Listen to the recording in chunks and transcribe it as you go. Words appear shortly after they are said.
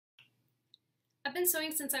I've been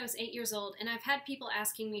sewing since I was 8 years old, and I've had people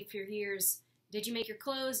asking me for years, did you make your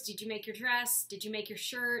clothes? Did you make your dress? Did you make your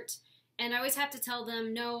shirt? And I always have to tell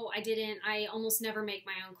them, no, I didn't. I almost never make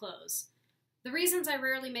my own clothes. The reasons I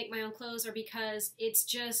rarely make my own clothes are because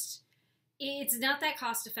it's not that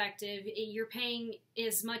cost effective. You're paying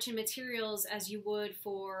as much in materials as you would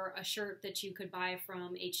for a shirt that you could buy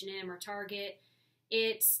from H&M or Target.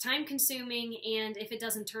 It's time consuming, and if it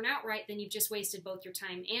doesn't turn out right, then you've just wasted both your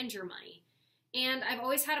time and your money. And I've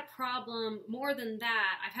always had a problem, more than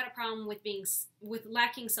that, I've had a problem with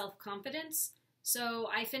lacking self-confidence. So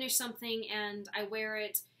I finish something and I wear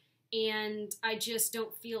it and I just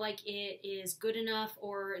don't feel like it is good enough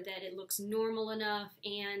or that it looks normal enough,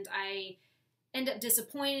 and I end up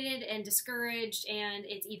disappointed and discouraged, and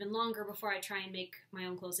it's even longer before I try and make my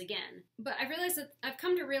own clothes again. But I've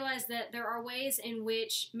come to realize that there are ways in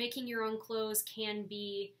which making your own clothes can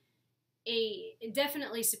be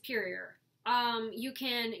definitely superior. You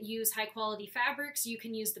can use high quality fabrics, you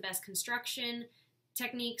can use the best construction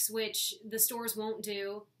techniques, which the stores won't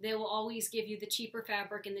do. They will always give you the cheaper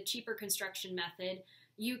fabric and the cheaper construction method.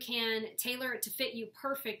 You can tailor it to fit you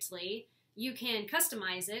perfectly. You can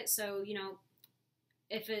customize it, so, you know,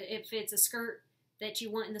 if it's a skirt that you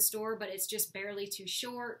want in the store but it's just barely too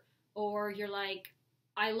short, or you're like,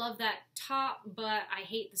 I love that top but I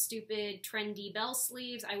hate the stupid trendy bell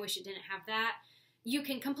sleeves, I wish it didn't have that. You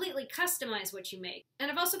can completely customize what you make.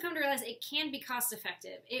 And I've also come to realize it can be cost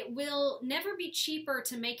effective. It will never be cheaper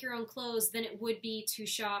to make your own clothes than it would be to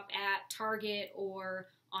shop at Target or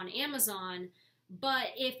on Amazon. But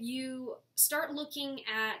if you start looking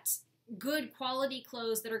at good quality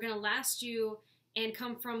clothes that are going to last you and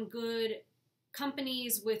come from good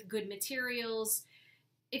companies with good materials,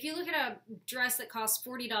 if you look at a dress that costs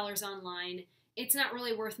 $40 online, it's not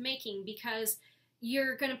really worth making because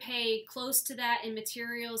you're going to pay close to that in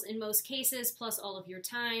materials in most cases, plus all of your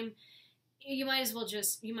time. You might as well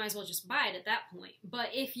just buy it at that point. But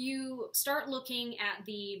if you start looking at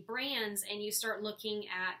the brands and you start looking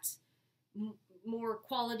at more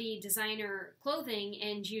quality designer clothing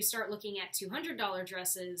and you start looking at $200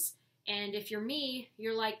 dresses, and if you're me,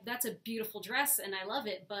 you're like, that's a beautiful dress and I love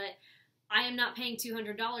it, but I am not paying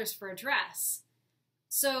 $200 for a dress.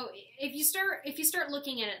 So if you start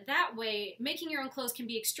looking at it that way, making your own clothes can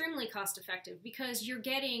be extremely cost effective because you're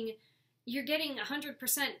getting 100%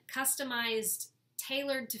 customized,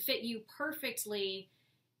 tailored to fit you perfectly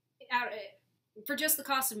for just the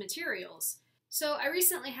cost of materials. So I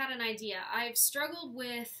recently had an idea. I've struggled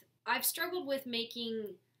with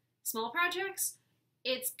making small projects.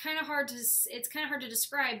 It's kind of hard to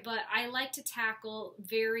describe, but I like to tackle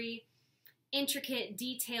very intricate,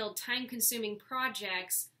 detailed, time-consuming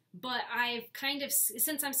projects, but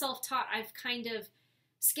since I'm self-taught, I've kind of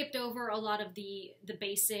skipped over a lot of the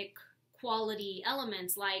basic quality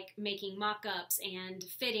elements like making mock-ups and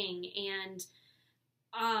fitting and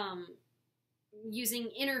using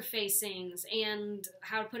interfacings and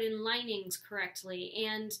how to put in linings correctly.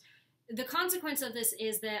 And the consequence of this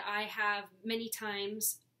is that I have many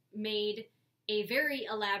times made a very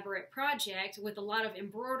elaborate project with a lot of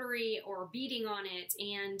embroidery or beading on it,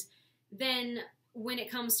 and then when it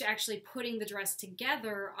comes to actually putting the dress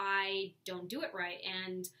together, I don't do it right,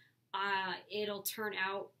 and it'll turn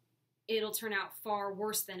out far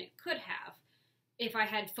worse than it could have if I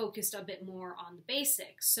had focused a bit more on the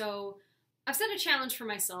basics. So I've set a challenge for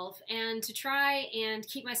myself, and to try and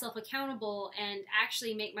keep myself accountable and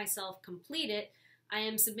actually make myself complete it, I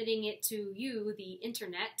am submitting it to you, the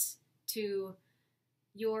internet, to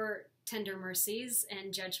your tender mercies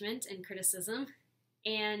and judgment and criticism.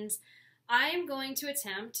 And I am going to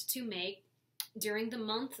attempt to make, during the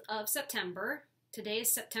month of September, today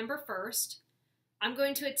is September 1st, I'm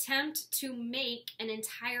going to attempt to make an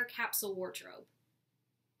entire capsule wardrobe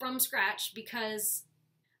from scratch, because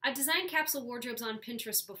I've designed capsule wardrobes on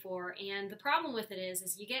Pinterest before, and the problem with it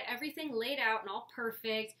is you get everything laid out and all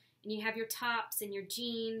perfect, and you have your tops and your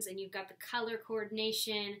jeans, and you've got the color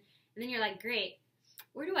coordination, and then you're like, great,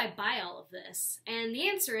 where do I buy all of this? And the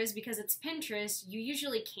answer is, because it's Pinterest, you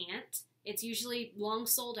usually can't. It's usually long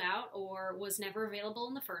sold out or was never available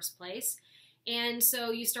in the first place. And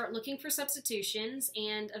so you start looking for substitutions,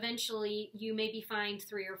 and eventually you maybe find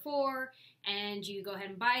 3 or 4, and you go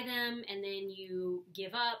ahead and buy them, and then you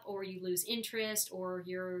give up, or you lose interest, or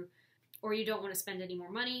you don't want to spend any more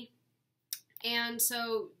money. And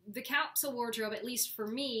so the capsule wardrobe, at least for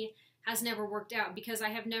me, has never worked out because I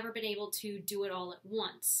have never been able to do it all at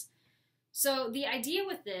once. So the idea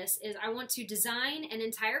with this is I want to design an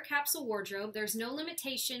entire capsule wardrobe. There's no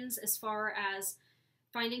limitations as far as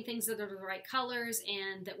finding things that are the right colors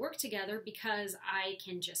and that work together because I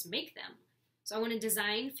can just make them. So I want to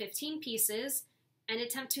design 15 pieces and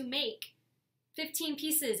attempt to make 15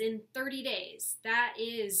 pieces in 30 days. That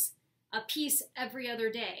is a piece every other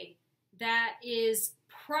day. That is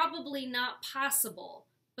probably not possible,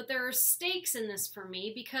 but there are stakes in this for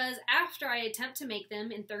me because after I attempt to make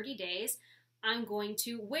them in 30 days, I'm going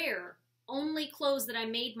to wear only clothes that I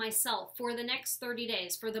made myself for the next 30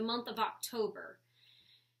 days, for the month of October.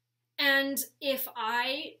 And if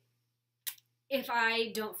I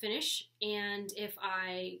don't finish, and if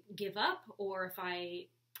I give up, or if I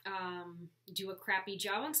do a crappy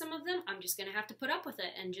job on some of them, I'm just going to have to put up with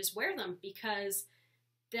it and just wear them because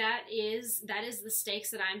that is the stakes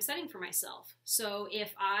that I'm setting for myself. So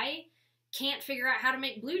if I can't figure out how to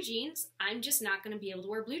make blue jeans, I'm just not going to be able to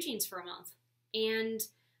wear blue jeans for a month. And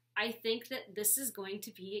I think that this is going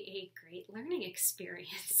to be a great learning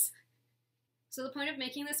experience. So the point of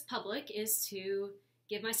making this public is to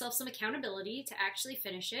give myself some accountability to actually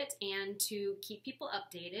finish it and to keep people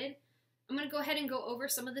updated. I'm going to go ahead and go over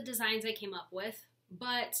some of the designs I came up with,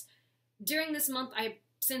 but during this month,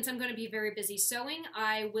 since I'm going to be very busy sewing,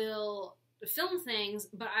 I will film things,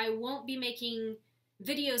 but I won't be making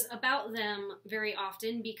videos about them very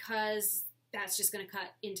often because that's just going to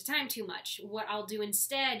cut into time too much. What I'll do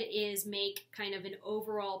instead is make kind of an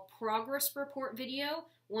overall progress report video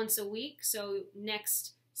once a week. So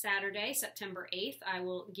next Saturday, September 8th, I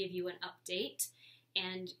will give you an update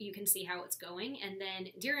and you can see how it's going. And then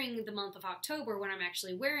during the month of October, when I'm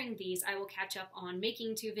actually wearing these, I will catch up on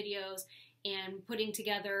making 2 videos and putting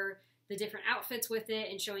together the different outfits with it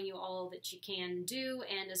and showing you all that you can do,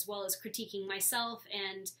 and as well as critiquing myself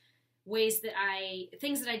and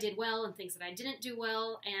things that I did well and things that I didn't do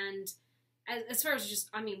well, and as far as just,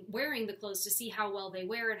 wearing the clothes to see how well they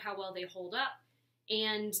wear and how well they hold up.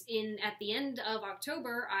 And at the end of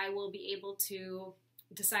October, I will be able to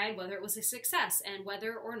decide whether it was a success and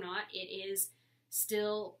whether or not it is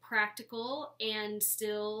still practical and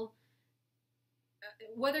still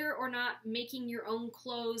whether or not making your own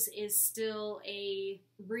clothes is still a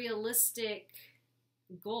realistic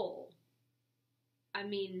goal. I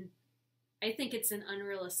think it's an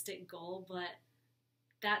unrealistic goal, but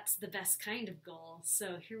that's the best kind of goal.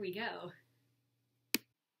 So here we go.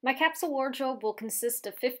 My capsule wardrobe will consist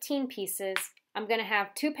of 15 pieces. I'm going to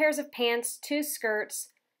have 2 pairs of pants, 2 skirts,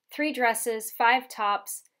 3 dresses, 5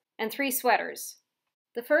 tops, and 3 sweaters.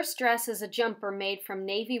 The first dress is a jumper made from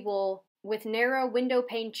navy wool with narrow window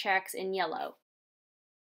pane checks in yellow.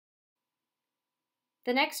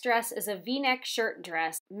 The next dress is a V-neck shirt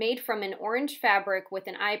dress made from an orange fabric with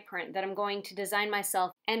an eye print that I'm going to design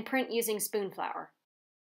myself and print using spoonflower.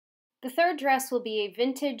 The third dress will be a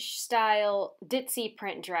vintage style ditzy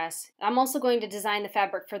print dress. I'm also going to design the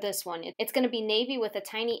fabric for this one. It's going to be navy with a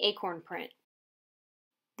tiny acorn print.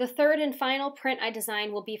 The third and final print I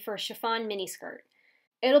design will be for a chiffon miniskirt.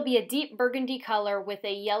 It'll be a deep burgundy color with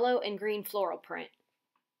a yellow and green floral print.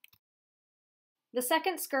 The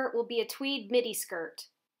second skirt will be a tweed midi skirt.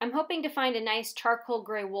 I'm hoping to find a nice charcoal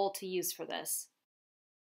gray wool to use for this.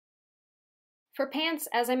 For pants,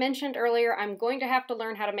 as I mentioned earlier, I'm going to have to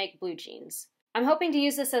learn how to make blue jeans. I'm hoping to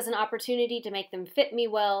use this as an opportunity to make them fit me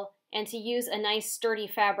well and to use a nice sturdy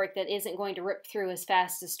fabric that isn't going to rip through as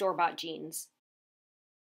fast as store-bought jeans.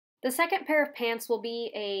 The second pair of pants will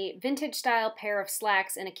be a vintage style pair of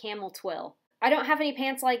slacks in a camel twill. I don't have any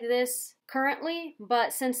pants like this currently,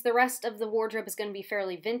 but since the rest of the wardrobe is going to be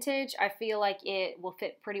fairly vintage, I feel like it will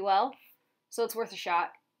fit pretty well, so it's worth a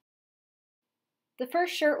shot. The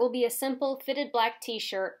first shirt will be a simple fitted black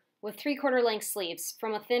t-shirt with 3/4 length sleeves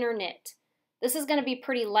from a thinner knit. This is going to be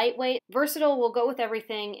pretty lightweight, versatile, will go with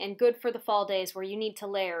everything, and good for the fall days where you need to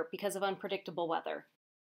layer because of unpredictable weather.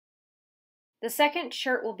 The second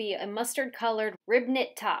shirt will be a mustard-colored rib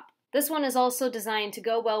knit top. This one is also designed to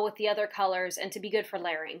go well with the other colors and to be good for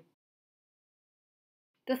layering.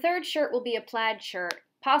 The third shirt will be a plaid shirt,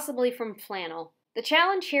 possibly from flannel. The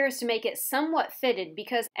challenge here is to make it somewhat fitted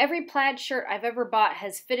because every plaid shirt I've ever bought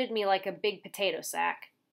has fitted me like a big potato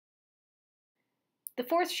sack. The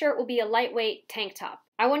fourth shirt will be a lightweight tank top.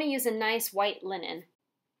 I want to use a nice white linen.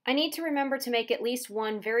 I need to remember to make at least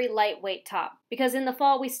one very lightweight top because in the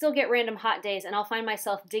fall we still get random hot days and I'll find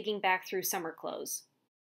myself digging back through summer clothes.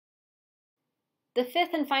 The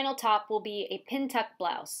fifth and final top will be a pin tuck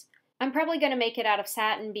blouse. I'm probably going to make it out of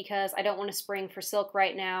satin because I don't want to spring for silk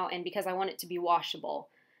right now and because I want it to be washable.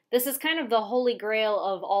 This is kind of the holy grail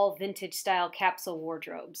of all vintage style capsule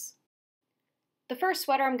wardrobes. The first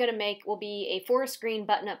sweater I'm going to make will be a forest green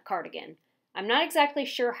button-up cardigan. I'm not exactly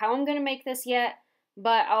sure how I'm going to make this yet,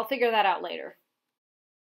 but I'll figure that out later.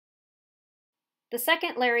 The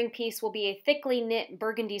second layering piece will be a thickly knit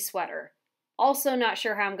burgundy sweater. Also not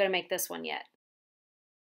sure how I'm going to make this one yet.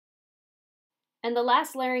 And the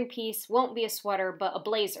last layering piece won't be a sweater, but a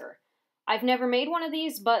blazer. I've never made one of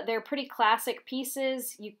these, but they're pretty classic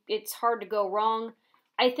pieces. It's hard to go wrong.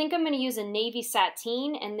 I think I'm going to use a navy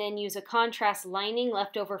sateen and then use a contrast lining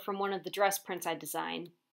left over from one of the dress prints I designed.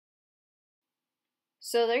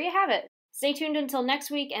 So there you have it. Stay tuned until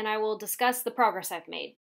next week and I will discuss the progress I've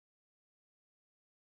made.